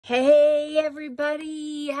Hey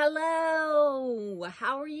everybody, hello.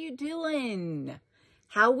 How are you doing?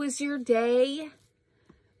 How was your day?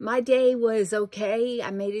 My day was okay.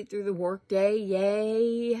 I made it through the work day,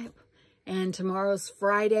 yay. And tomorrow's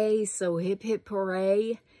Friday, so hip hip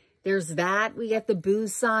hooray. There's that. We got the boo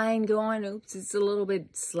sign going. Oops, it's a little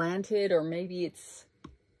bit slanted, or maybe it's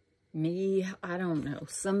me. I don't know.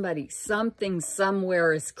 Something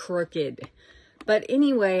somewhere is crooked. But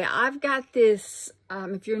anyway, I've got this,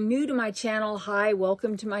 if you're new to my channel, hi,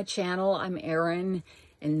 welcome to my channel. I'm Erin,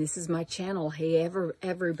 and this is my channel. Hey,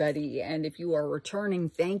 everybody. And if you are returning,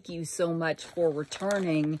 thank you so much for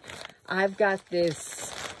returning. I've got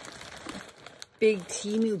this big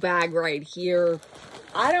Temu bag right here.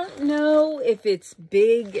 I don't know if it's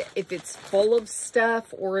big, if it's full of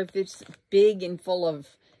stuff, or if it's big and full of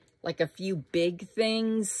like a few big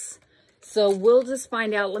things. So we'll just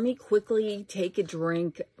find out. Let me quickly take a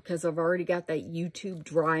drink because I've already got that YouTube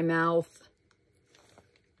dry mouth.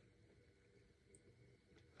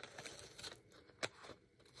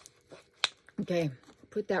 Okay,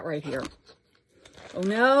 put that right here. Oh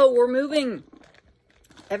no, we're moving.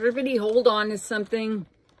 Everybody hold on to something.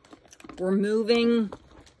 We're moving.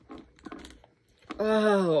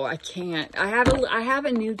 Oh, I can't. I have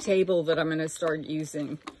a new table that I'm going to start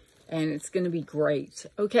using, and it's going to be great.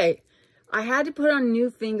 Okay. I had to put on new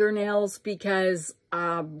fingernails because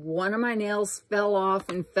one of my nails fell off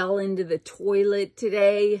and fell into the toilet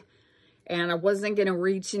today. And I wasn't going to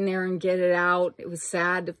reach in there and get it out. It was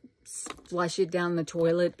sad to flush it down the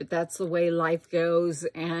toilet, but that's the way life goes.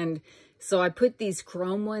 And so I put these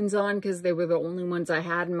chrome ones on because they were the only ones I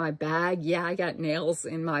had in my bag. Yeah, I got nails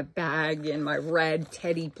in my bag, in my red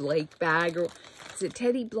Teddy Blake bag. Or is it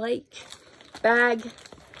Teddy Blake bag?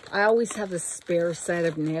 I always have a spare set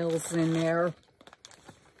of nails in there,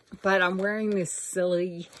 but I'm wearing this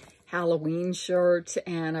silly Halloween shirt,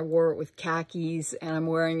 and I wore it with khakis, and I'm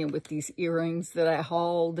wearing it with these earrings that I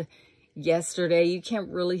hauled yesterday. You can't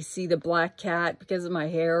really see the black cat because of my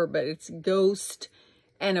hair, but it's a ghost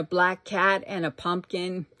and a black cat and a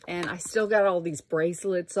pumpkin, and I still got all these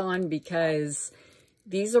bracelets on because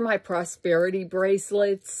these are my prosperity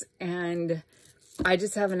bracelets, and I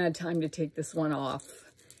just haven't had time to take this one off.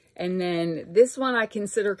 And then this one I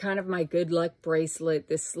consider kind of my good luck bracelet.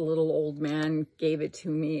 This little old man gave it to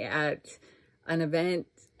me at an event,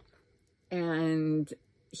 and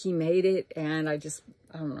he made it, and I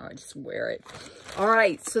don't know, I just wear it. All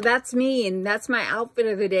right, so that's me, and that's my outfit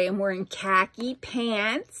of the day. I'm wearing khaki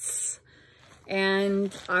pants,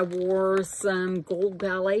 and I wore some gold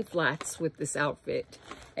ballet flats with this outfit.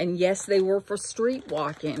 And yes, they were for street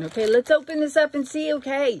walking. Okay, let's open this up and see.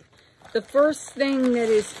 Okay. The first thing that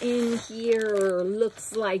is in here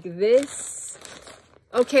looks like this.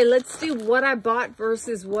 Okay, let's do what I bought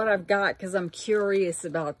versus what I've got because I'm curious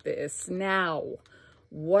about this. Now,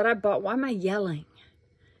 what I bought. Why am I yelling?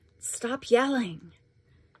 Stop yelling.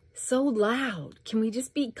 So loud. Can we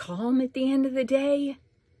just be calm at the end of the day?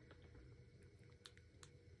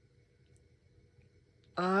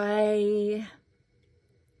 Okay.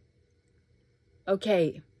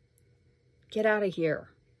 Get out of here.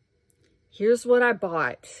 Here's what I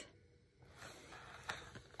bought.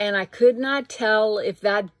 And I could not tell if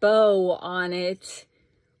that bow on it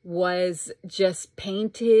was just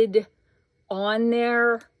painted on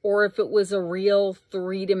there or if it was a real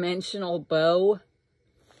three-dimensional bow.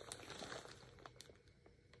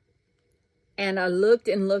 And I looked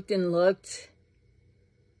and looked and looked,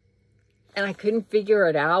 and I couldn't figure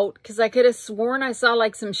it out because I could have sworn I saw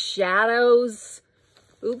like some shadows,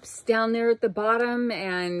 oops, down there at the bottom,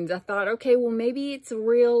 and I thought, okay, well, maybe it's a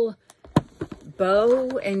real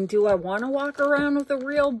bow, and do I want to walk around with a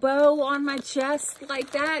real bow on my chest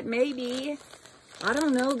like that? Maybe. I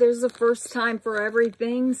don't know. There's a first time for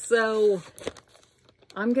everything, so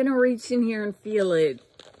I'm going to reach in here and feel it.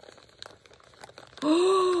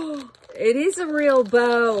 Oh, it is a real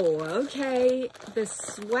bow. Okay. The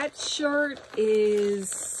sweatshirt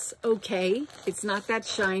is okay. It's not that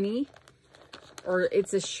shiny. Or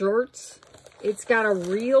it's a shirt. It's got a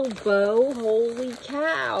real bow. Holy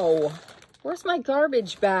cow. Where's my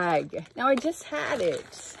garbage bag? Now, I just had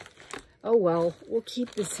it. Oh, well. We'll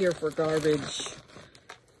keep this here for garbage.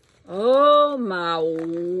 Oh, my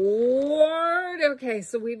word. Okay,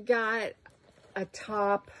 so we've got a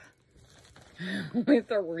top with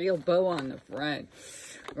a real bow on the front.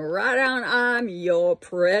 Right on, I'm your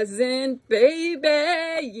present,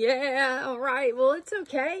 baby. Yeah, all right. Well, it's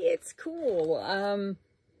okay. It's cool.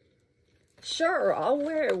 Sure, I'll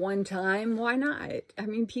wear it one time. Why not? I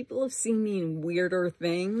mean, people have seen me in weirder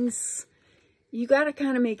things. you got to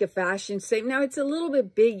kind of make a fashion statement. Now, it's a little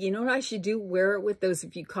bit big. You know what I should do? Wear it with those,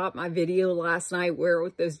 if you caught my video last night, wear it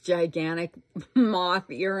with those gigantic moth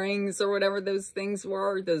earrings or whatever those things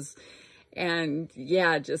were. Those, and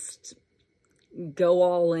yeah, just go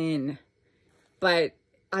all in. But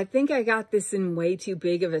I think I got this in way too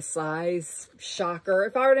big of a size. Shocker.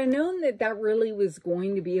 If I would have known that that really was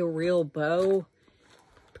going to be a real bow,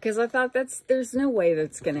 because I thought there's no way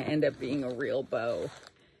that's going to end up being a real bow,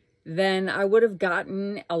 then I would have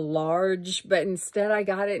gotten a large, but instead I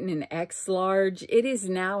got it in an X large. It is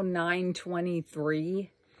now 9/23.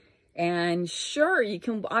 And sure, you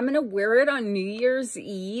can, I'm going to wear it on New Year's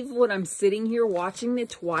Eve when I'm sitting here watching the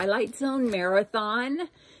Twilight Zone marathon,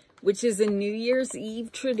 which is a New Year's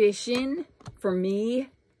Eve tradition for me.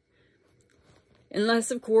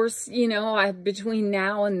 Unless, of course, you know, between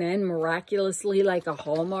now and then, miraculously, like a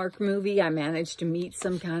Hallmark movie, I managed to meet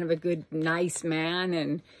some kind of a good, nice man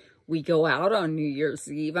and we go out on New Year's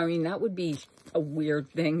Eve. I mean, that would be a weird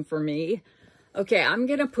thing for me. Okay, I'm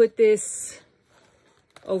going to put this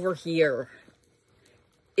over here.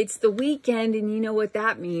 It's the weekend, and you know what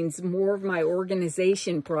that means. More of my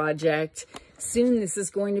organization project. Soon this is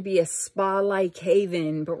going to be a spa-like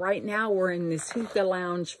haven, but right now we're in this hookah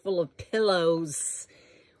lounge full of pillows.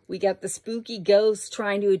 We got the spooky ghost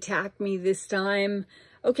trying to attack me this time.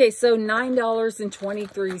 Okay, so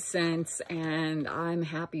 $9.23, and I'm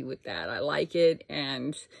happy with that. I like it,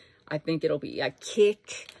 and I think it'll be a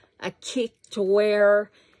kick to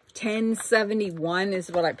wear. $10.71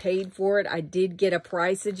 is what I paid for it. I did get a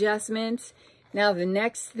price adjustment. Now, the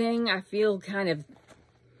next thing, I feel kind of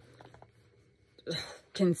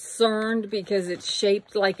concerned because it's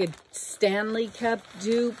shaped like a Stanley Cup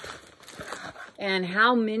dupe. And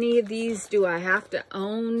how many of these do I have to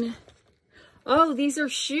own? Oh, these are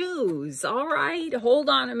shoes. All right. Hold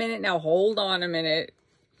on a minute. Now, hold on a minute.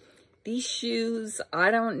 These shoes,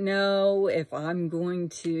 I don't know if I'm going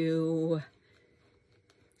to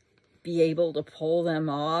be able to pull them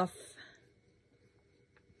off.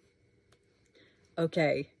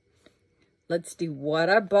 Okay. Let's do what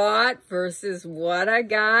I bought versus what I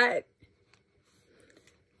got.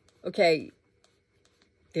 Okay.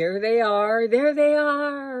 There they are. There they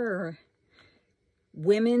are.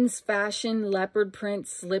 Women's fashion leopard print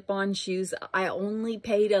slip-on shoes. I only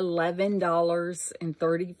paid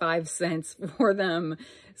 $11.35 for them.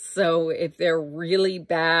 So if they're really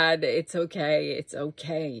bad, it's okay. It's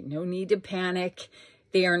okay. No need to panic.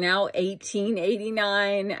 They are now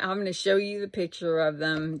 $18.89. I'm going to show you the picture of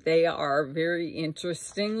them. They are very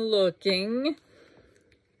interesting looking.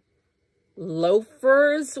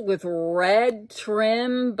 Loafers with red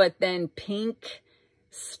trim, but then pink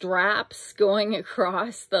straps going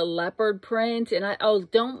across the leopard print. And oh,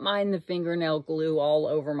 don't mind the fingernail glue all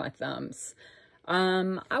over my thumbs.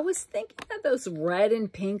 I was thinking of those red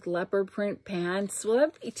and pink leopard print pants. Well,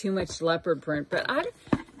 that'd be too much leopard print, but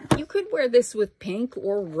you could wear this with pink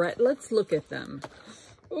or red. Let's look at them.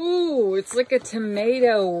 Ooh, it's like a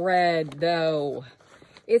tomato red, though.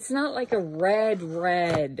 It's not like a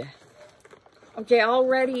red. Okay,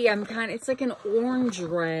 already it's like an orange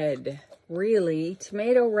red. Really,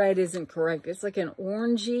 tomato red isn't correct. It's like an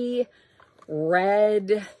orangey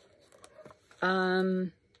red.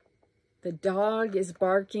 The dog is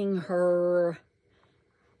barking her.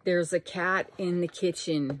 There's a cat in the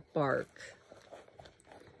kitchen bark,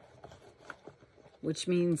 which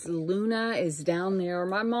means Luna is down there.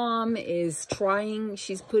 My mom is trying.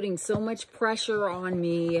 She's putting so much pressure on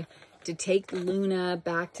me to take Luna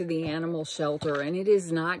back to the animal shelter, and it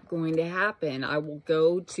is not going to happen. I will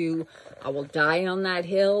die on that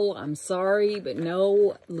hill. I'm sorry, but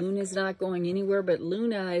no, Luna's not going anywhere. But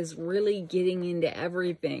Luna is really getting into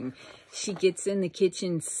everything. She gets in the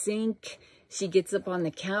kitchen sink. She gets up on the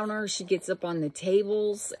counter. She gets up on the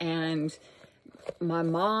tables, and my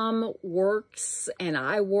mom works and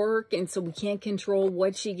I work, and so we can't control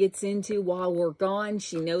what she gets into while we're gone.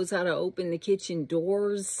 She knows how to open the kitchen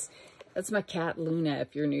doors. That's my cat, Luna,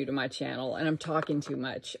 if you're new to my channel, and I'm talking too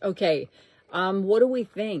much. Okay, what do we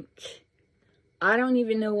think? I don't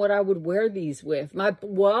even know what I would wear these with.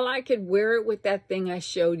 Well, I could wear it with that thing I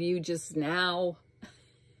showed you just now.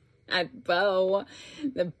 That bow.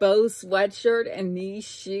 The bow sweatshirt and these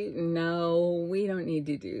shoes. No, we don't need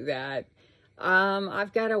to do that.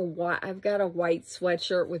 I've got a white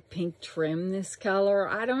sweatshirt with pink trim this color.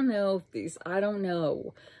 I don't know if these, I don't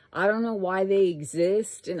know why they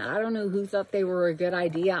exist, and I don't know who thought they were a good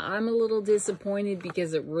idea. I'm a little disappointed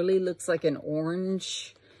because it really looks like an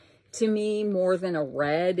orange to me more than a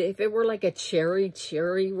red. If it were like a cherry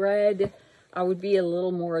red, I would be a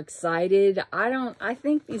little more excited. I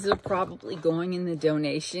think these are probably going in the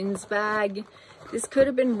donations bag. This could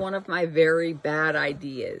have been one of my very bad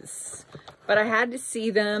ideas, but I had to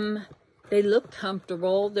see them. They look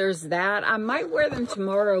comfortable. There's that. I might wear them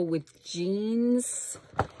tomorrow with jeans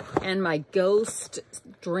and my Ghost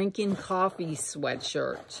drinking coffee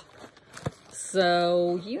sweatshirt.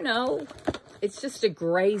 So, you know, it's just a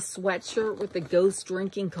gray sweatshirt with the Ghost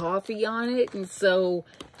drinking coffee on it. And so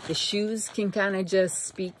the shoes can kind of just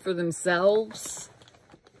speak for themselves.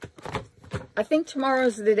 I think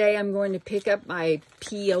tomorrow's the day I'm going to pick up my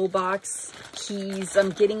P.O. box keys.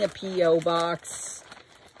 I'm getting a P.O. box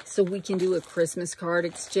so we can do a Christmas card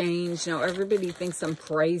exchange. Now, everybody thinks I'm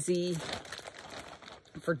crazy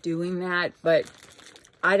for doing that, but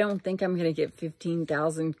I don't think I'm going to get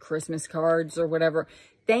 15,000 Christmas cards or whatever.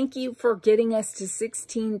 Thank you for getting us to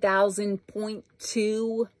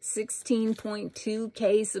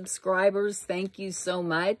 16.2K subscribers. Thank you so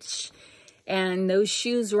much. And those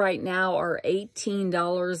shoes right now are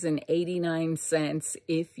 $18.89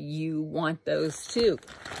 if you want those too.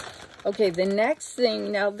 Okay, the next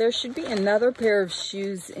thing, now there should be another pair of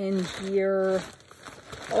shoes in here.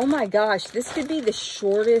 Oh my gosh, this could be the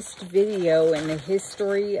shortest video in the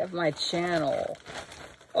history of my channel.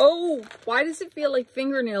 Oh, why does it feel like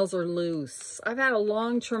fingernails are loose? I've had a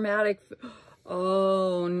long traumatic...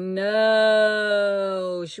 Oh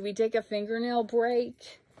no. Should we take a fingernail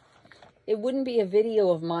break? It wouldn't be a video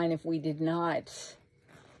of mine if we did not.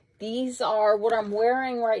 These are, what I'm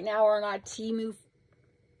wearing right now are not Temu.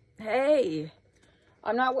 Hey,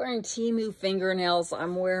 I'm not wearing Temu fingernails.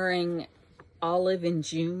 I'm wearing Olive and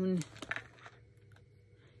June.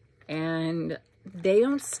 And they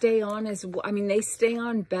don't stay on as well. I mean, they stay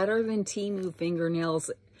on better than Temu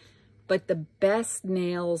fingernails. But the best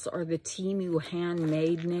nails are the Temu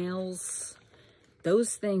handmade nails.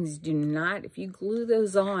 Those things do not, if you glue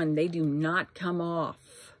those on, they do not come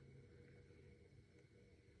off.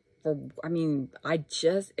 I mean,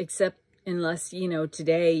 except unless, you know,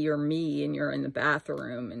 today you're me and you're in the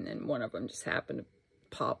bathroom and then one of them just happened to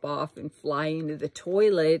pop off and fly into the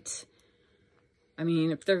toilet. I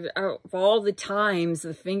mean, if there's, of all the times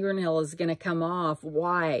the fingernail is going to come off,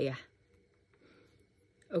 why?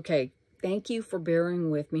 Okay. Thank you for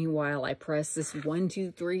bearing with me while I press this 1,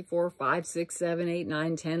 2, 3, 4, 5, 6, 7, 8,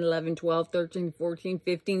 9, 10, 11, 12, 13, 14,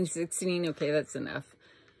 15, 16. Okay, that's enough.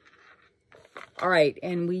 All right,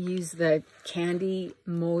 and we use the Candy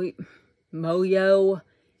Moyo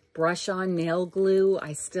brush-on nail glue.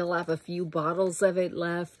 I still have a few bottles of it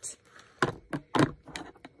left.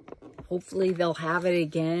 Hopefully they'll have it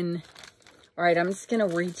again. All right, I'm just going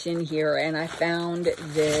to reach in here, and I found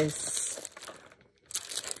this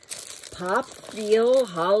Pop Feel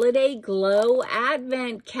Holiday Glow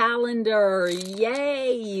Advent Calendar.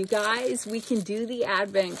 Yay, you guys. We can do the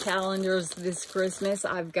Advent calendars this Christmas.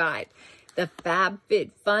 I've got the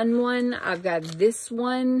FabFitFun one. I've got this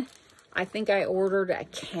one. I think I ordered a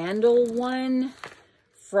candle one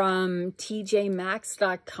from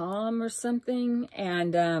tjmax.com or something.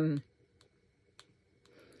 And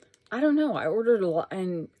I don't know. I ordered a lot.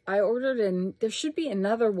 And there should be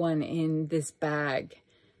another one in this bag.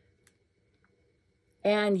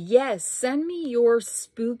 And yes, send me your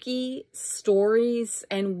spooky stories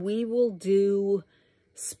and we will do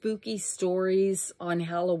spooky stories on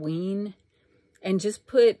Halloween. And just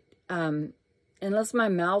put, unless my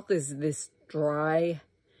mouth is this dry,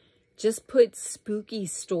 just put spooky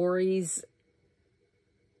stories,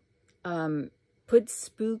 put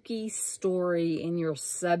spooky story in your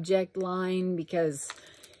subject line because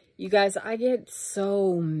you guys, I get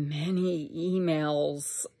so many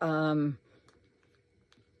emails,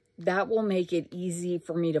 that will make it easy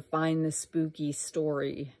for me to find the spooky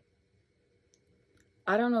story.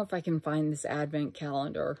 I don't know if I can find this Advent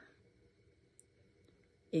calendar.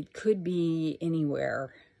 It could be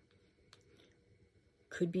anywhere.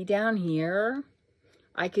 Could be down here.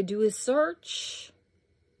 I could do a search.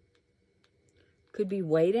 Could be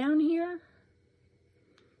way down here.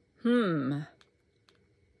 I'm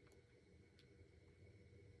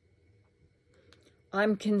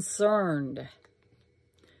concerned.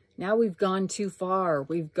 Now we've gone too far.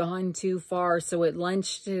 We've gone too far. So at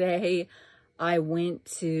lunch today, I went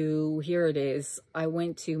to, here it is. I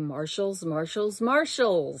went to Marshall's.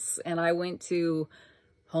 And I went to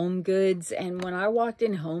Home Goods. And when I walked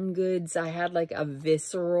in Home Goods, I had like a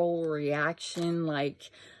visceral reaction.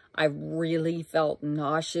 Like I really felt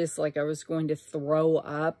nauseous, like I was going to throw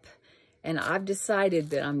up. And I've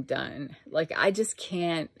decided that I'm done. Like I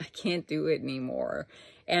can't do it anymore.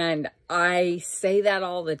 And I say that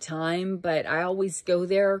all the time, but I always go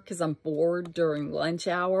there because I'm bored during lunch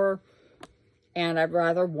hour. and I'd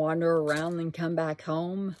rather wander around than come back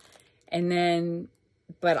home. And then,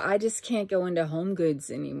 but I just can't go into Home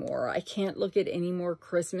Goods anymore. I can't look at any more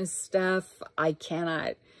Christmas stuff. I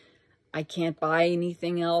can't buy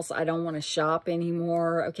anything else. I don't want to shop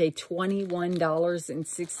anymore. Okay,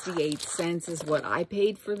 $21.68 is what I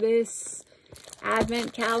paid for this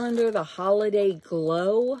Advent calendar, the Holiday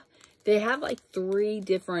Glow. They have like 3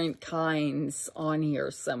 different kinds on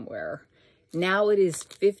here somewhere. Now it is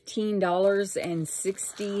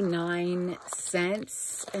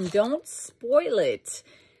 $15.69. And don't spoil it.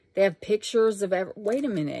 They have pictures of wait a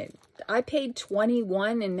minute. I paid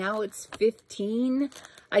 $21 and now it's $15.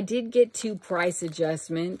 I did get 2 price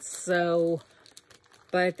adjustments, so,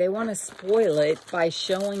 but they want to spoil it by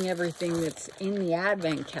showing everything that's in the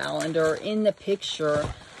Advent calendar in the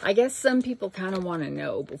picture. I guess some people kind of want to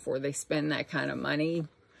know before they spend that kind of money,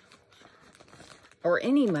 or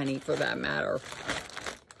any money for that matter.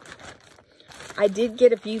 I did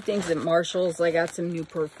get a few things at Marshall's. I got some new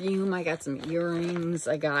perfume. I got some earrings.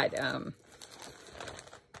 I got,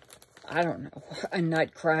 I don't know, a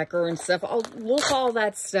nutcracker and stuff. I'll look all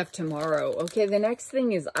that stuff tomorrow. Okay, the next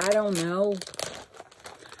thing is, I don't know.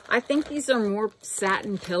 I think these are more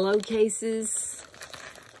satin pillowcases,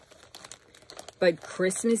 but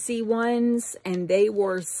Christmassy ones, and they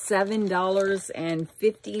were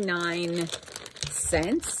 $7.59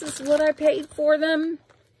 is what I paid for them.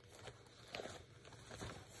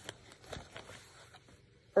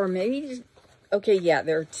 Or maybe, okay, yeah,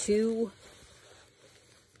 there are 2.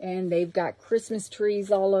 And they've got Christmas trees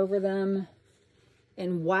all over them.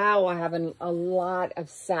 And wow, I have a lot of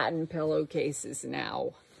satin pillowcases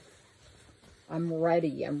now. I'm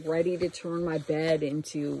ready. I'm ready to turn my bed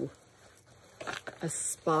into a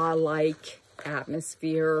spa-like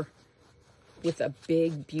atmosphere with a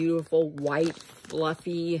big, beautiful, white,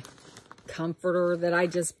 fluffy comforter that I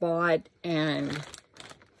just bought. And,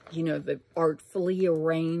 you know, the artfully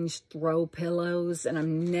arranged throw pillows. And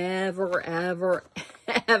I'm never, ever,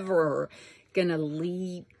 ever going to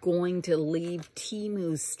leave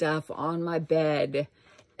Temu stuff on my bed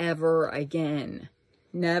ever again.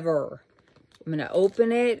 Never. I'm going to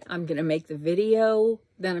open it. I'm going to make the video.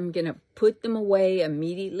 Then I'm going to put them away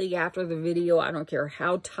immediately after the video. I don't care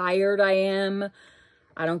how tired I am.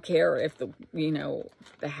 I don't care if the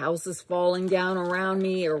house is falling down around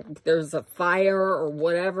me or there's a fire or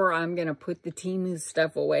whatever. I'm going to put the Temu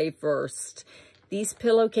stuff away first. These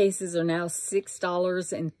pillowcases are now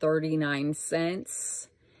 $6.39,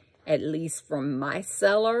 at least from my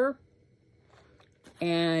seller.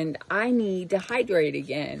 And I need to hydrate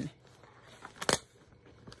again.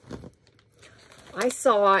 I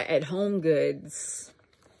saw at Home Goods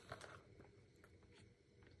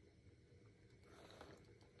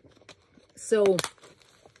so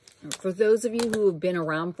for those of you who have been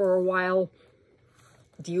around for a while,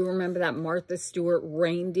 do you remember that Martha Stewart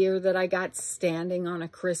reindeer that I got standing on a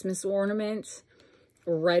Christmas ornament?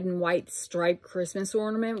 A red and white striped Christmas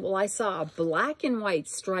ornament? Well, I saw a black and white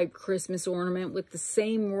striped Christmas ornament with the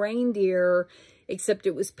same reindeer, except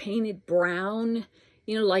it was painted brown.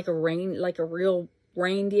 You know, like a real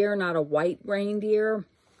reindeer, not a white reindeer.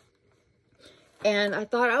 And I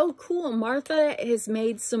thought, oh, cool, Martha has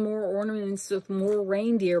made some more ornaments with more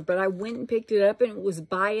reindeer. But I went and picked it up, and it was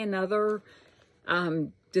by another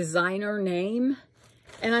designer name.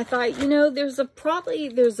 And I thought, you know, there's a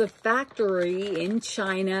factory in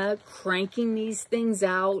China cranking these things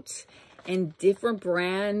out, and different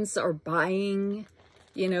brands are buying,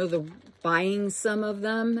 you know, buying some of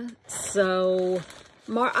them. So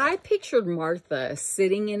I pictured Martha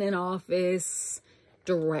sitting in an office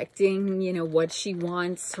directing, you know, what she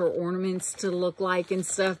wants her ornaments to look like and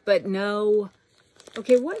stuff, but no.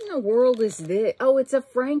 Okay, what in the world is this? Oh, it's a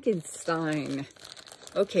Frankenstein.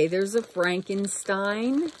 Okay, there's a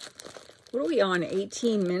Frankenstein. What are we on,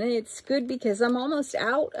 18 minutes? Good, because I'm almost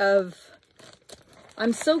out of,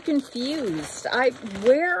 I'm so confused. Oh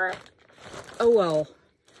well,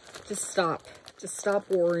 just stop. Just stop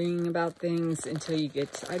worrying about things until you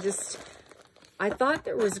get to, I thought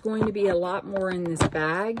there was going to be a lot more in this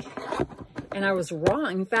bag, and I was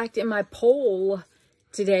wrong. In fact, in my poll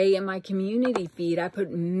today in my community feed, I put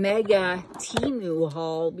mega Temu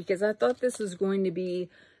haul because I thought this was going to be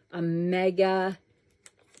a mega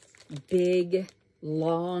big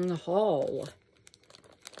long haul.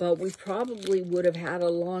 But we probably would have had a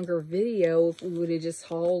longer video if we would have just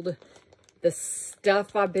hauled the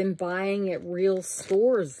stuff I've been buying at real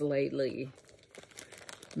stores lately.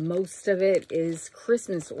 Most of it is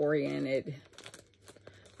Christmas oriented.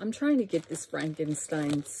 I'm trying to get this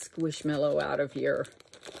Frankenstein Squishmallow out of here.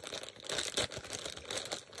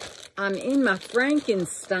 I'm in my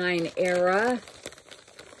Frankenstein era.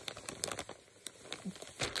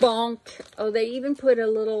 Bonk. Oh, they even put a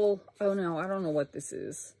little, oh no, I don't know what this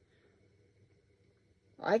is.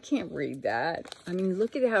 I can't read that. I mean,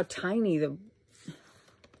 look at how tiny the...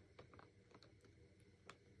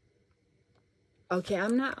 Okay,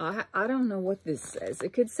 I don't know what this says.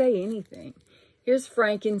 It could say anything. Here's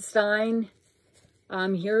Frankenstein.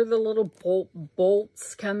 Here are the little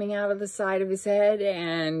bolts coming out of the side of his head.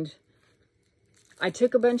 And I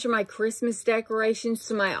took a bunch of my Christmas decorations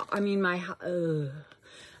to my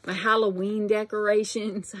Halloween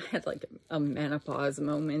decorations. I had like a menopause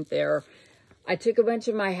moment there. I took a bunch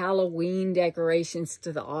of my Halloween decorations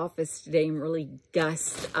to the office today and really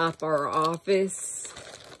gussed up our office.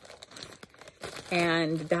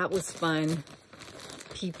 And that was fun.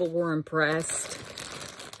 People were impressed.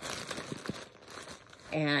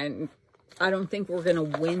 And I don't think we're going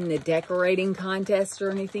to win the decorating contest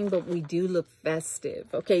or anything, but we do look festive.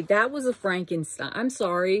 Okay, that was a Frankenstein. I'm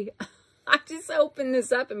sorry. I just opened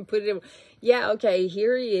this up and put it... Yeah, okay,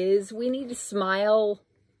 here he is. We need to smile.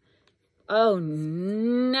 Oh,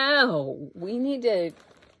 no. We need to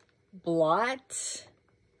blot.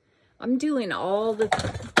 I'm doing all the...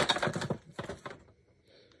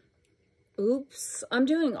 Oops. I'm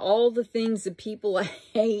doing all the things that people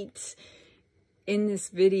hate in this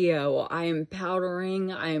video. I am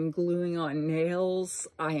powdering. I am gluing on nails.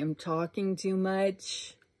 I am talking too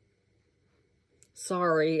much.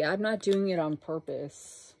 Sorry, I'm not doing it on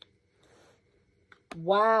purpose.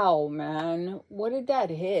 Wow, man. What did that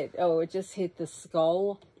hit? Oh, it just hit the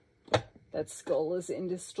skull. That skull is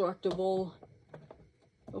indestructible.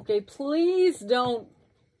 Okay, please don't.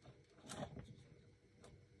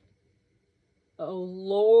 Oh,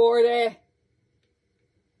 Lordy.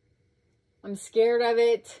 I'm scared of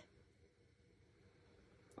it.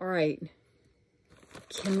 All right.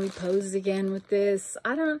 Can we pose again with this?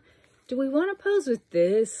 Do we want to pose with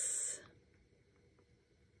this?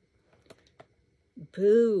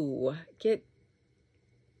 Boo. Get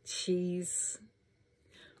cheese.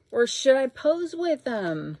 Or should I pose with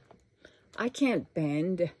them? I can't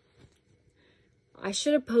bend. I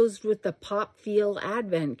should have posed with the Pop Field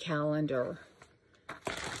Advent Calendar.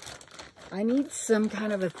 I need some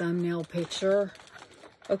kind of a thumbnail picture.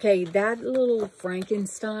 Okay, that little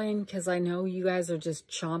Frankenstein, because I know you guys are just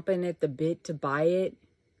chomping at the bit to buy it,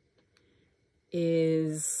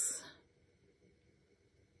 is...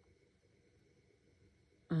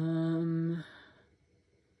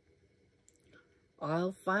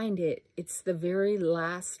 I'll find it. It's the very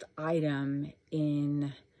last item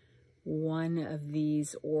in one of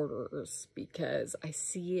these orders because I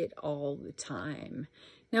see it all the time.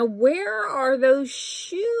 Now, where are those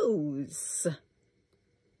shoes?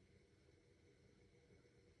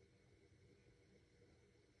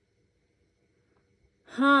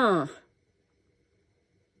 Huh.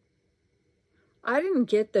 I didn't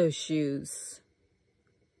get those shoes.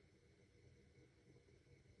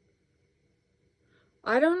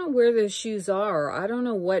 I don't know where those shoes are. I don't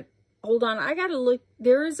know what... Hold on, I gotta look.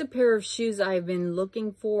 There is a pair of shoes I've been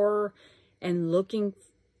looking for and looking...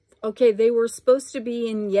 Okay, they were supposed to be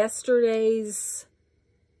in yesterday's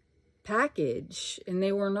package, and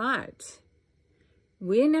they were not.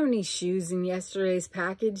 We didn't have any shoes in yesterday's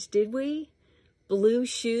package, did we? Blue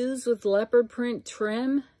shoes with leopard print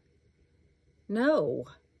trim? No.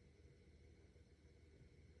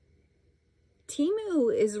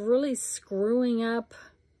 Temu is really screwing up.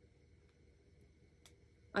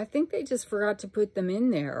 I think they just forgot to put them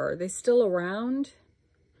in there. Are they still around?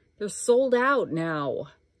 They're sold out now.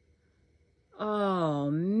 Oh,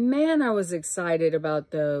 man, I was excited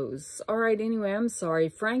about those. All right, anyway, I'm sorry.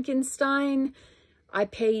 Frankenstein, I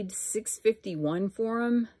paid $6.51 for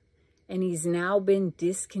him, and he's now been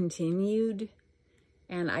discontinued,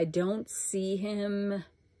 and I don't see him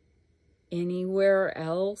anywhere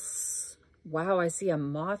else. Wow, I see a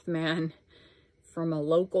Mothman from a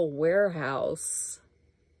local warehouse.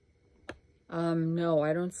 No,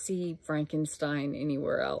 I don't see Frankenstein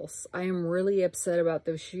anywhere else. I am really upset about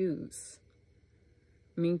those shoes.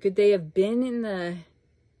 I mean, could they have been in the...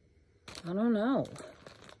 I don't know.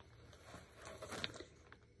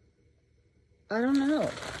 I don't know.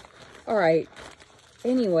 All right.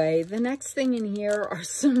 Anyway, the next thing in here are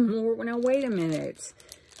some more... Now, wait a minute.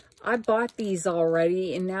 I bought these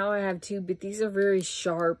already, and now I have two, but these are very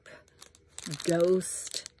sharp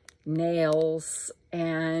ghost nails,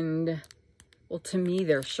 and... Well, to me,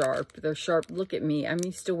 they're sharp. They're sharp. Look at me. I'm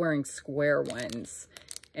used to wearing square ones.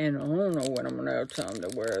 And I don't know when I'm going to have time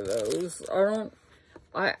to wear those.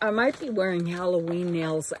 I might be wearing Halloween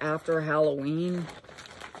nails after Halloween.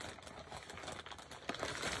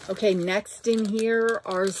 Okay, next in here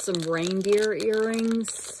are some reindeer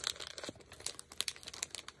earrings.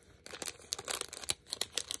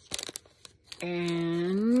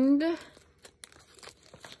 And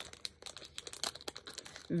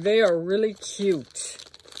they are really cute.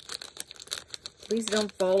 Please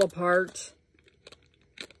don't fall apart.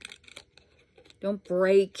 Don't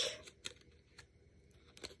break.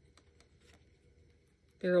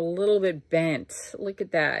 They're a little bit bent. Look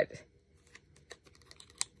at that.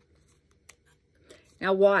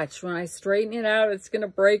 Now watch, when I straighten it out, it's going to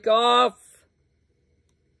break off.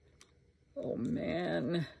 Oh,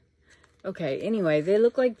 man. Okay, anyway, they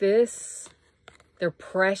look like this. They're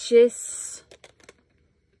precious,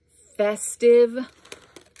 festive,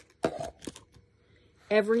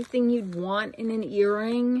 everything you'd want in an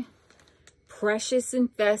earring. Precious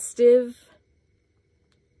and festive.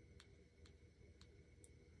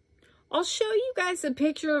 I'll show you guys a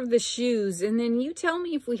picture of the shoes, and then you tell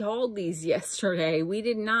me if we hauled these yesterday. We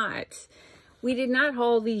did not. We did not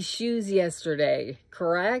haul these shoes yesterday,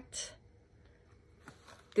 correct?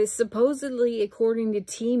 This supposedly, according to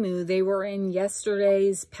Temu, they were in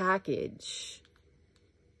yesterday's package.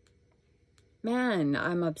 Man,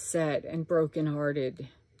 I'm upset and brokenhearted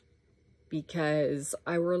because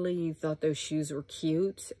I really thought those shoes were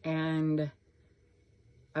cute and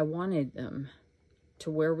I wanted them to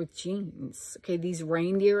wear with jeans. Okay, these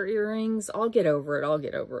reindeer earrings, I'll get over it, I'll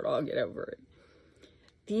get over it, I'll get over it.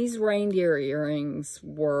 These reindeer earrings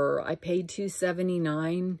were, I paid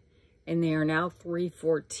 $279 and they are now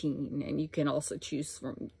 $314. And you can also choose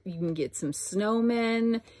from, you can get some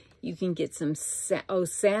snowmen, you can get some, oh,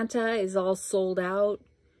 Santa is all sold out.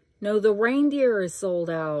 No, the reindeer is sold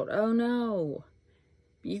out. Oh no.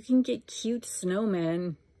 You can get cute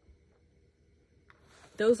snowmen.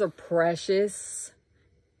 Those are precious.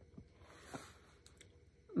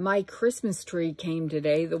 My Christmas tree came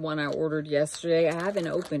today, the one I ordered yesterday. I haven't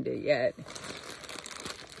opened it yet.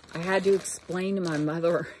 I had to explain to my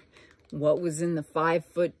mother what was in the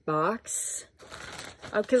 5-foot box.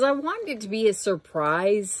 Because I wanted it to be a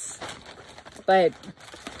surprise. But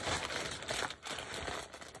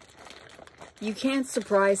you can't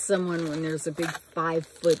surprise someone when there's a big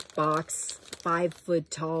 5-foot box, 5-foot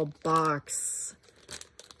tall box.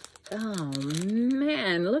 Oh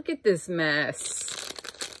man, look at this mess.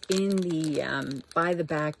 In the, by the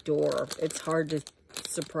back door. It's hard to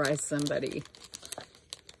surprise somebody.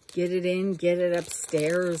 Get it in, get it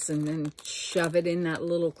upstairs, and then shove it in that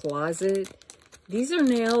little closet. These are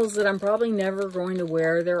nails that I'm probably never going to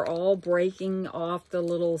wear. They're all breaking off the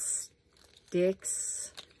little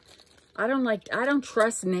sticks. I don't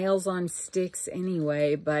trust nails on sticks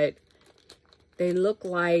anyway, but they look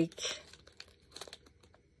like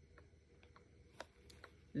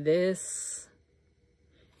this.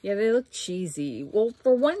 Yeah, they look cheesy. Well,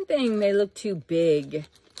 for one thing, they look too big.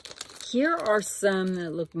 Here are some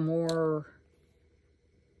that look more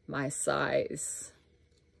my size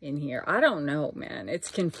in here. I don't know, man. It's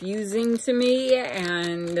confusing to me,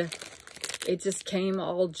 and it just came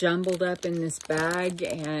all jumbled up in this bag.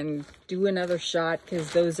 And do another shot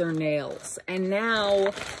because those are nails. And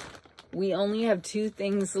now we only have 2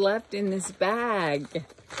 things left in this bag.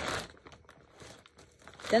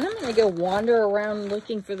 Then I'm going to go wander around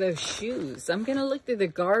looking for those shoes. I'm going to look through the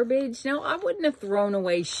garbage. No, I wouldn't have thrown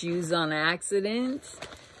away shoes on accident.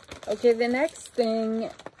 Okay, the next thing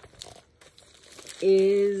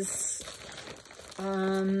is,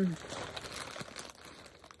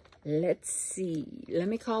 let's see. Let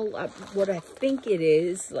me call up what I think it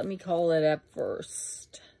is. Let me call it up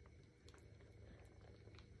first.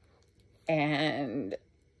 And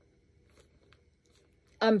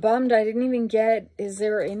I'm bummed I didn't even get, is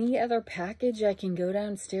there any other package I can go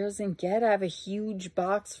downstairs and get? I have a huge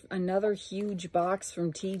box, another huge box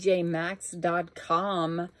from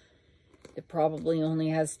tjmax.com that probably only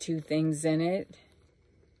has 2 things in it.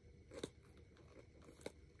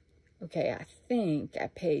 Okay, I think I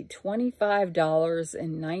paid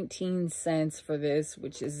 $25.19 for this,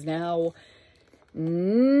 which is now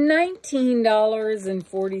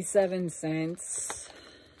 $19.47.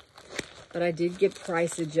 But I did get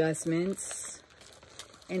price adjustments.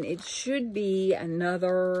 And it should be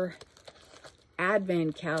another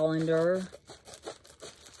advent calendar.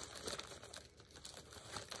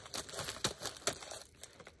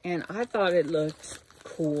 And I thought it looked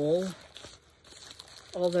cool.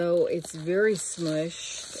 Although it's very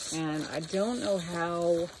smushed. And I don't know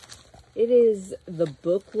how. It is the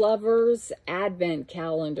Book Lovers Advent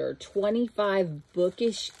Calendar. 25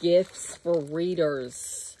 bookish gifts for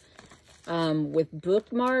readers. With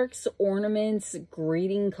bookmarks, ornaments,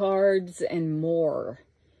 greeting cards, and more.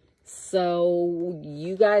 So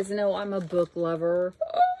you guys know I'm a book lover.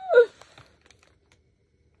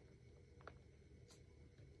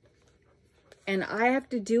 And I have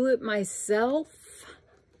to do it myself.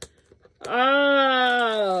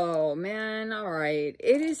 Oh, man. All right.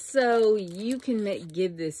 It is so you can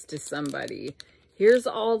give this to somebody. Here's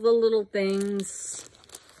all the little things.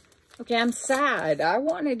 Okay, I'm sad. I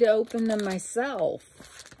wanted to open them myself.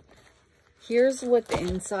 Here's what the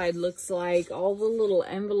inside looks like. All the little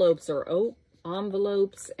envelopes are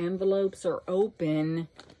envelopes are open.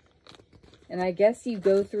 And I guess you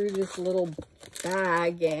go through this little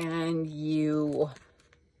bag and you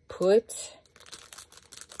put,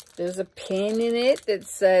 there's a pin in it that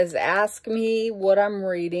says, ask me what I'm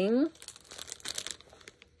reading.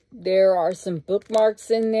 There are some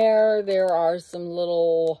bookmarks in there. There are some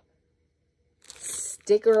little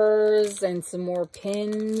stickers and some more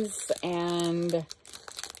pins and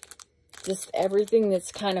just everything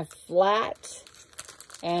that's kind of flat.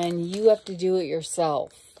 And you have to do it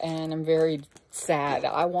yourself. And I'm very sad.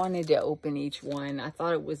 I wanted to open each one. I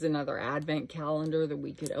thought it was another advent calendar that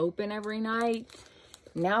we could open every night.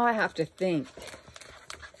 Now I have to think,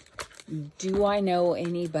 do I know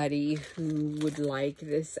anybody who would like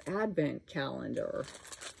this advent calendar?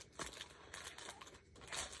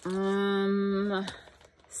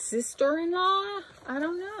 Sister-in-law? I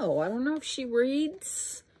don't know. I don't know if she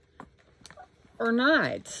reads or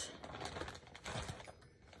not.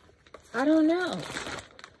 I don't know.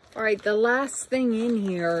 All right, the last thing in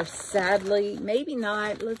here, sadly, maybe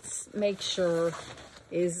not, let's make sure,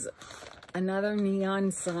 is another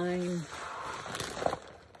neon sign.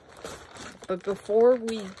 But before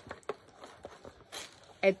we,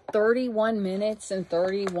 at 31 minutes and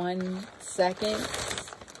 31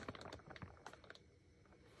 seconds,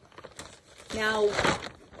 now,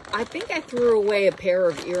 I think I threw away a pair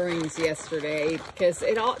of earrings yesterday because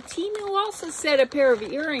Temu also said a pair of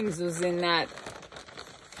earrings was in that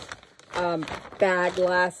bag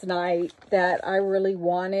last night that I really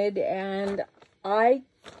wanted, and I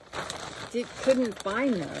couldn't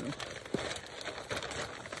find them.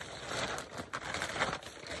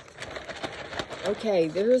 Okay,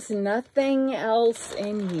 there's nothing else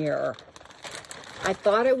in here. I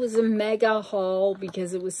thought it was a mega haul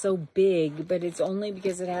because it was so big, but it's only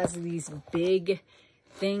because it has these big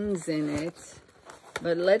things in it.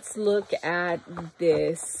 But let's look at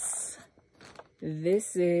this.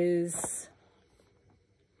 This is,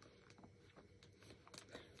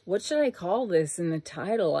 what should I call this in the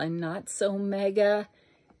title? A not so mega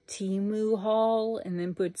Temu haul, and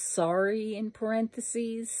then put sorry in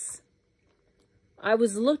parentheses. I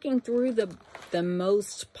was looking through the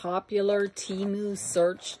most popular Temu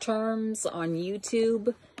search terms on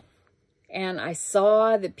YouTube, and I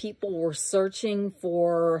saw that people were searching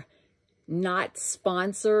for not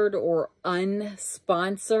sponsored or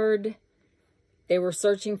unsponsored. They were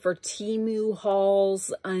searching for Temu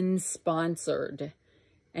hauls unsponsored.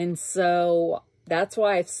 And so that's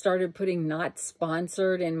why I've started putting not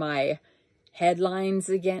sponsored in my headlines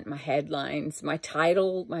again. My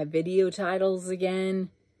title, my video titles again.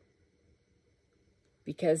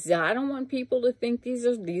 Because I don't want people to think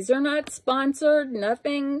these are not sponsored.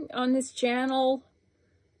 Nothing on this channel.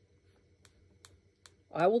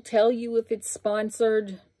 I will tell you if it's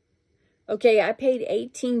sponsored. Okay, I paid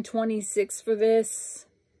 $18.26 for this,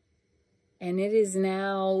 and it is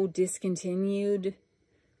now discontinued.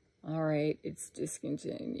 All right, it's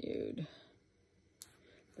discontinued.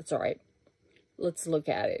 That's all right. Let's look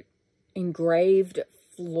at it. Engraved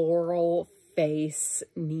floral face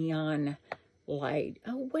neon light.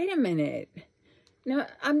 Oh, wait a minute. No,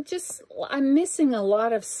 I'm missing a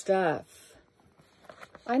lot of stuff.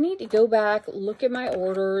 I need to go back, look at my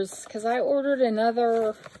orders, because I ordered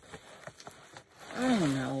another, I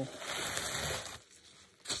don't know.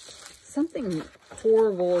 Something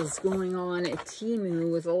horrible is going on at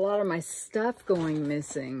Temu with a lot of my stuff going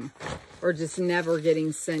missing or just never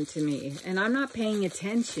getting sent to me. And I'm not paying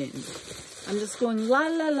attention. I'm just going la,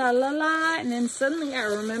 la, la, la, la. And then suddenly I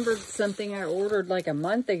remembered something I ordered like a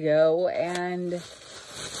month ago and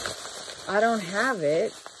I don't have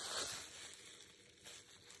it.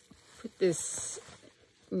 Put this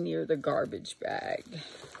near the garbage bag.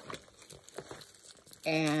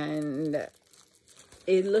 And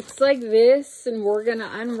it looks like this, and we're going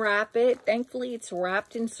to unwrap it. Thankfully, it's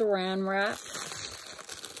wrapped in saran wrap.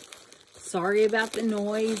 Sorry about the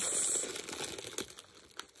noise.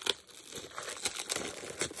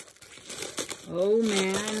 Oh,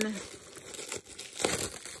 man.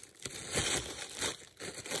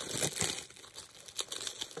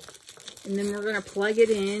 And then we're going to plug it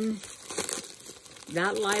in.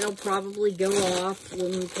 that light will probably go off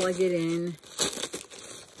when we plug it in.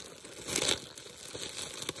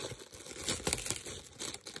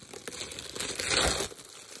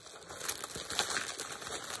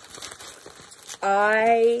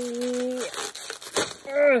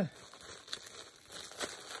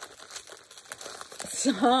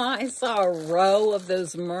 I saw a row of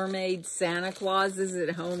those mermaid Santa Clauses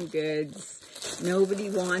at Home Goods. Nobody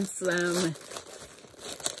wants them.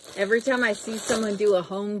 Every time I see someone do a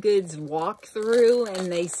Home Goods walkthrough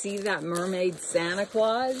and they see that mermaid Santa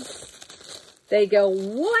Claus, they go,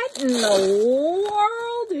 what in the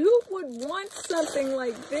world? Who would want something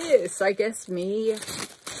like this? I guess me.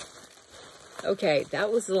 Okay,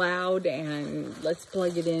 that was loud, and let's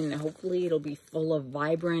plug it in. Hopefully it'll be full of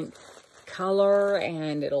vibrant color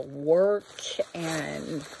and it'll work.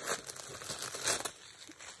 And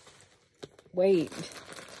wait,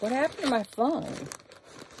 what happened to my phone?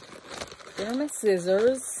 There are my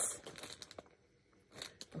scissors.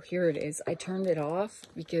 Oh, here it is. I turned it off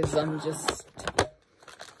because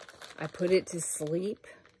I put it to sleep.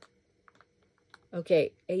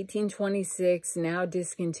 Okay, 1826, now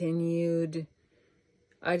discontinued.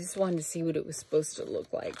 I just wanted to see what it was supposed to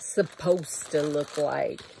look like.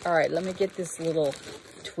 All right, let me get this little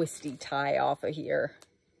twisty tie off of here.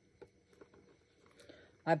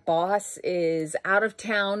 My boss is out of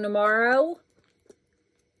town tomorrow.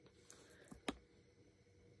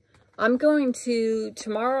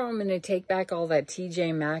 Tomorrow I'm going to take back all that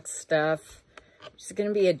TJ Maxx stuff. It's going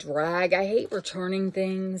to be a drag. I hate returning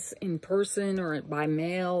things in person or by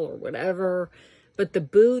mail or whatever. But the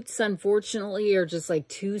boots, unfortunately, are just like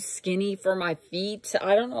too skinny for my feet.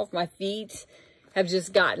 I don't know if my feet have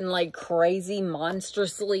just gotten like crazy,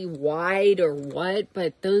 monstrously wide or what.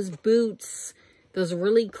 But those boots, those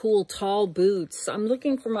really cool tall boots. I'm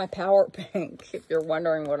looking for my power bank if you're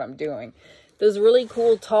wondering what I'm doing. Those really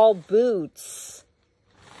cool tall boots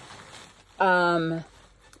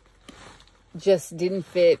just didn't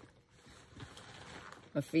fit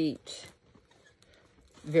my feet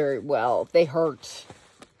very well. They hurt.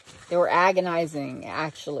 They were agonizing,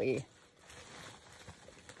 actually.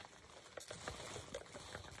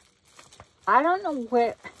 I don't know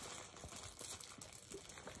what.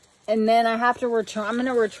 And then I have to return. I'm going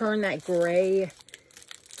to return that gray.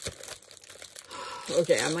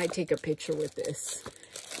 Okay, I might take a picture with this.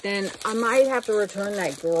 Then I might have to return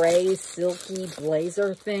that gray silky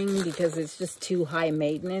blazer thing because it's just too high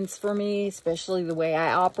maintenance for me, especially the way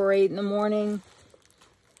I operate in the morning.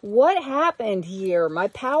 What happened here? My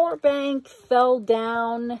power bank fell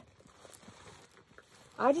down.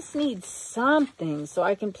 I just need something so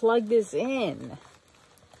I can plug this in.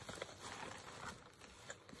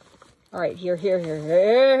 All right,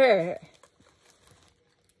 here.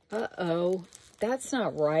 Uh-oh. That's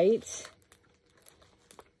not right.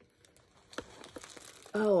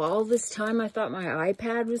 Oh, all this time I thought my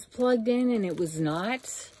iPad was plugged in and it was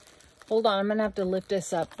not. Hold on, I'm going to have to lift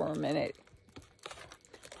this up for a minute.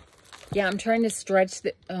 Yeah, I'm trying to stretch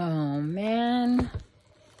the... Oh, man.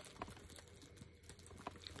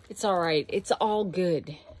 It's all right. It's all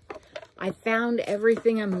good. I found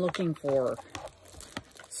everything I'm looking for.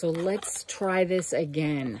 So let's try this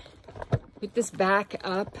again. Put this back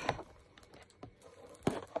up.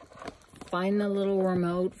 Find the little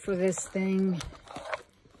remote for this thing.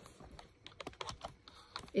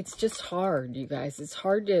 It's just hard, you guys. It's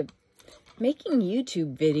hard to... Making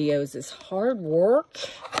YouTube videos is hard work.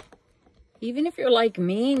 Even if you're like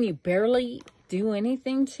me and you barely do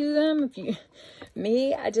anything to them.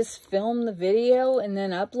 Me, I just film the video and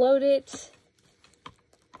then upload it.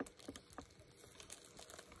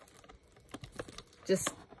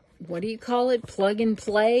 Just, what do you call it? Plug and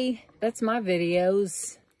play. That's my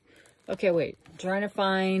videos. Okay, wait. I'm trying to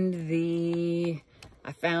find the...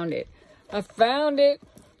 I found it. I found it!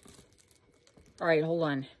 All right, hold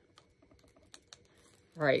on.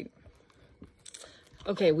 All right.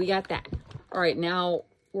 Okay, we got that. All right, now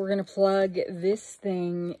we're going to plug this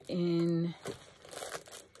thing in.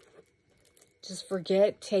 Just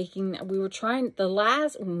forget taking... We were trying...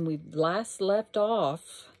 When we last left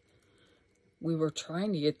off, we were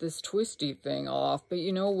trying to get this twisty thing off. But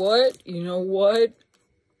you know what?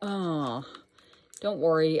 Oh, don't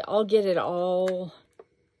worry. I'll get it all.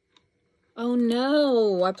 Oh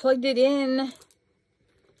no, I plugged it in.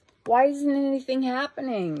 Why isn't anything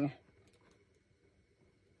happening?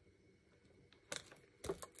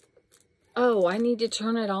 Oh, I need to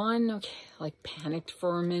turn it on. Okay, like panicked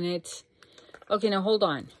for a minute. Okay, now hold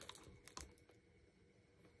on.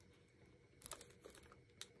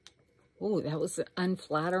 Oh, that was an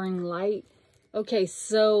unflattering light. Okay,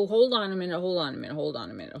 so hold on a minute.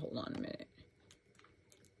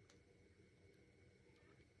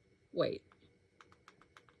 Wait.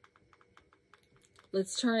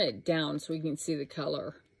 Let's turn it down so we can see the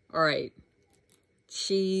color. All right.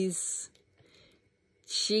 Cheese.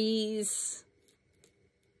 Cheese.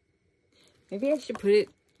 Maybe I should put it...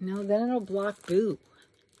 No, then it'll block Boo.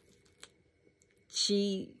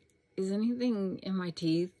 Cheese. Is anything in my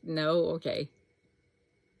teeth? No? Okay.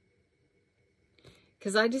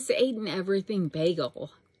 Because I just ate an everything bagel.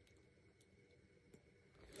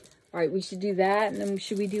 All right, we should do that. And then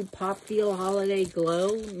should we do Pop Feel Holiday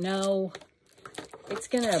Glow? No. It's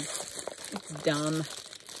dumb.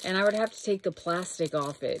 And I would have to take the plastic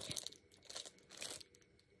off it.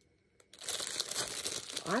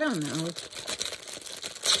 I don't know.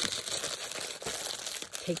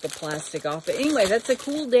 Take the plastic off it. Anyway, that's a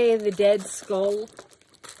cool Day of the Dead skull.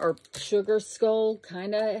 Or sugar skull,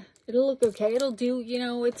 kind of. It'll look okay. It'll do, you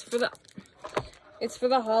know, it's for the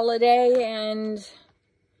holiday, and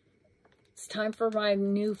it's time for my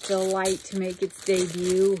new fill light to make its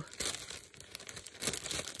debut.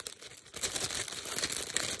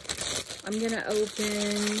 I'm going to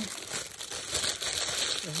open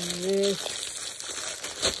this.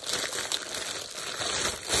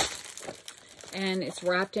 And it's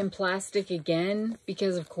wrapped in plastic again,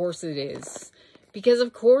 because of course it is. Because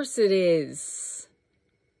of course it is.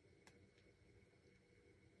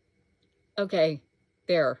 Okay,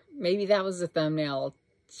 there. Maybe that was the thumbnail.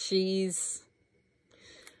 Cheese.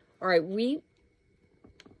 All right,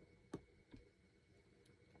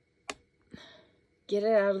 get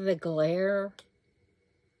it out of the glare.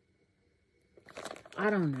 I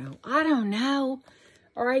don't know. I don't know.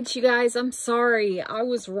 All right, you guys, I'm sorry. I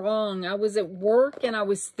was wrong. I was at work and I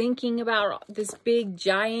was thinking about this big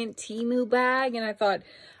giant Temu bag and I thought,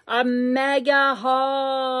 a mega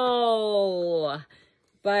haul.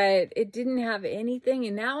 But it didn't have anything,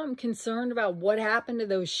 and now I'm concerned about what happened to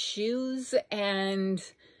those shoes, and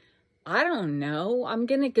I don't know. I'm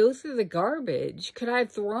going to go through the garbage. Could I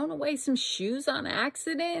have thrown away some shoes on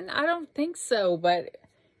accident? I don't think so, but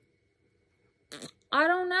I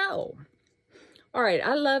don't know. All right,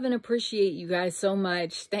 I love and appreciate you guys so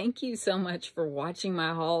much. Thank you so much for watching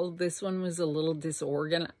my haul. This one was a little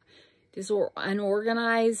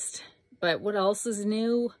unorganized, but what else is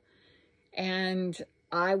new? And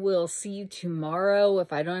I will see you tomorrow.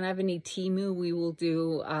 If I don't have any Temu, we will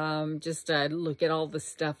do just a look at all the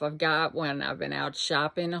stuff I've got when I've been out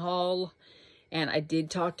shopping haul. And I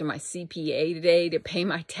did talk to my CPA today to pay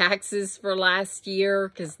my taxes for last year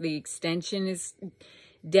because the extension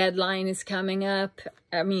deadline is coming up.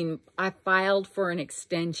 I mean, I filed for an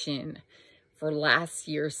extension for last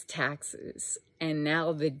year's taxes. And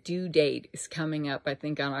now the due date is coming up, I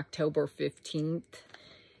think, on October 15th.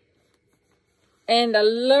 And I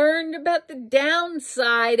learned about the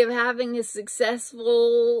downside of having a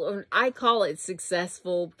successful, or I call it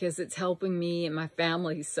successful because it's helping me and my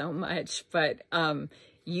family so much. But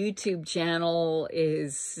YouTube channel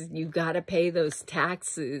is, you got to pay those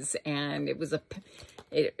taxes. And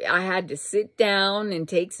I had to sit down and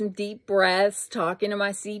take some deep breaths talking to my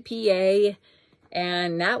CPA.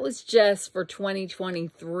 And that was just for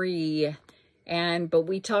 2023. But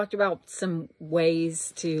we talked about some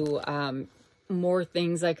ways to, more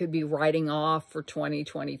things I could be writing off for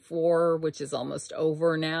 2024, which is almost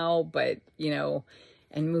over now, but, you know,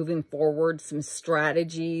 and moving forward, some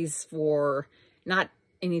strategies for not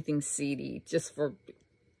anything seedy, just for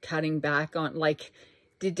cutting back on, like,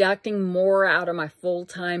 deducting more out of my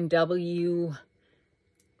full-time W4,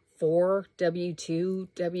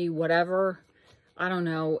 W2, whatever. I don't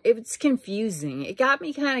know. It's confusing. It got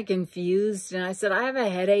me kind of confused, and I said, I have a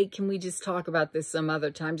headache. Can we just talk about this some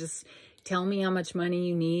other time? Just tell me how much money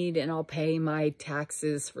you need and I'll pay my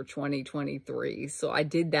taxes for 2023. So I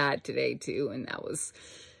did that today too. And that was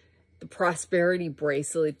the prosperity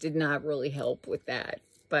bracelet did not really help with that.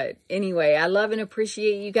 But anyway, I love and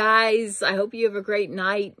appreciate you guys. I hope you have a great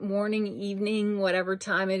night, morning, evening, whatever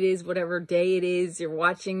time it is, whatever day it is you're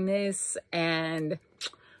watching this. And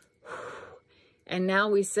now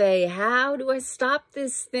we say, how do I stop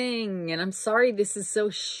this thing? And I'm sorry this is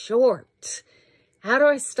so short. How do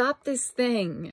I stop this thing?